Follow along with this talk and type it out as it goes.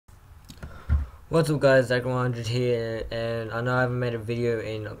What's up guys, Zach100 here, and I know I haven't made a video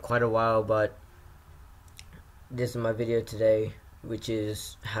in quite a while, but this is my video today, which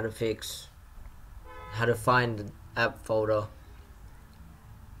is how to find the app folder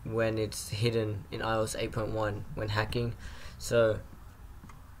when it's hidden in iOS 8.1 when hacking. So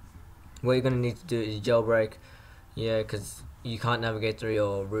what you're going to need to do is jailbreak, because you can't navigate through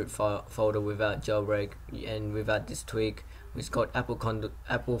your root folder without jailbreak and without this tweak, which is called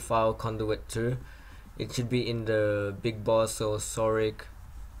Apple File Conduit 2. It should be in the Big Boss or Soric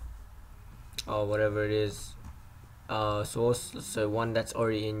or whatever it is source, so one that's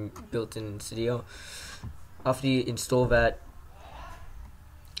already built in Cydia. After you install that,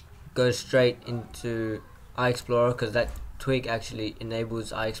 go straight into iExplorer, because that tweak actually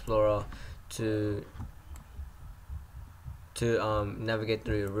enables iExplorer to navigate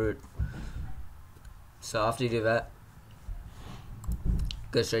through your root. So after you do that,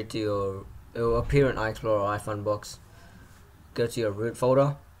 go straight to your, it will appear in iExplorer or iPhone box. Go to your root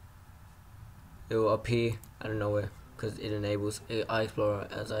folder. It will appear out of nowhere because it enables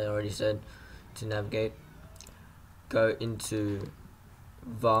iExplorer, as I already said, to navigate. Go into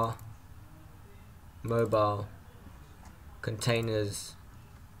var, mobile, containers,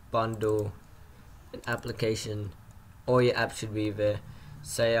 bundle, and application. All your apps should be there.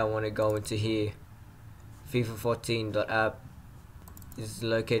 Say I want to go into here, FIFA14.app is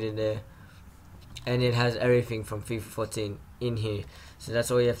located there, and it has everything from FIFA 14 in here. So that's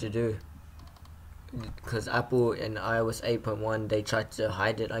all you have to do, because Apple and iOS 8.1 they tried to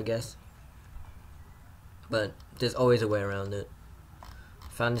hide it, I guess, but there's always a way around it.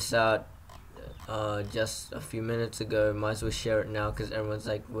 Found this out just a few minutes ago. Might as well share it now, because everyone's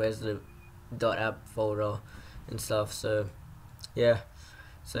like, where's the .app folder and stuff. So yeah,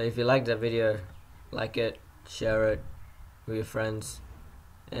 so if you like that video, like it, share it with your friends,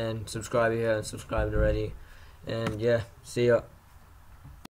 and subscribe if you haven't subscribed already. And yeah, see ya.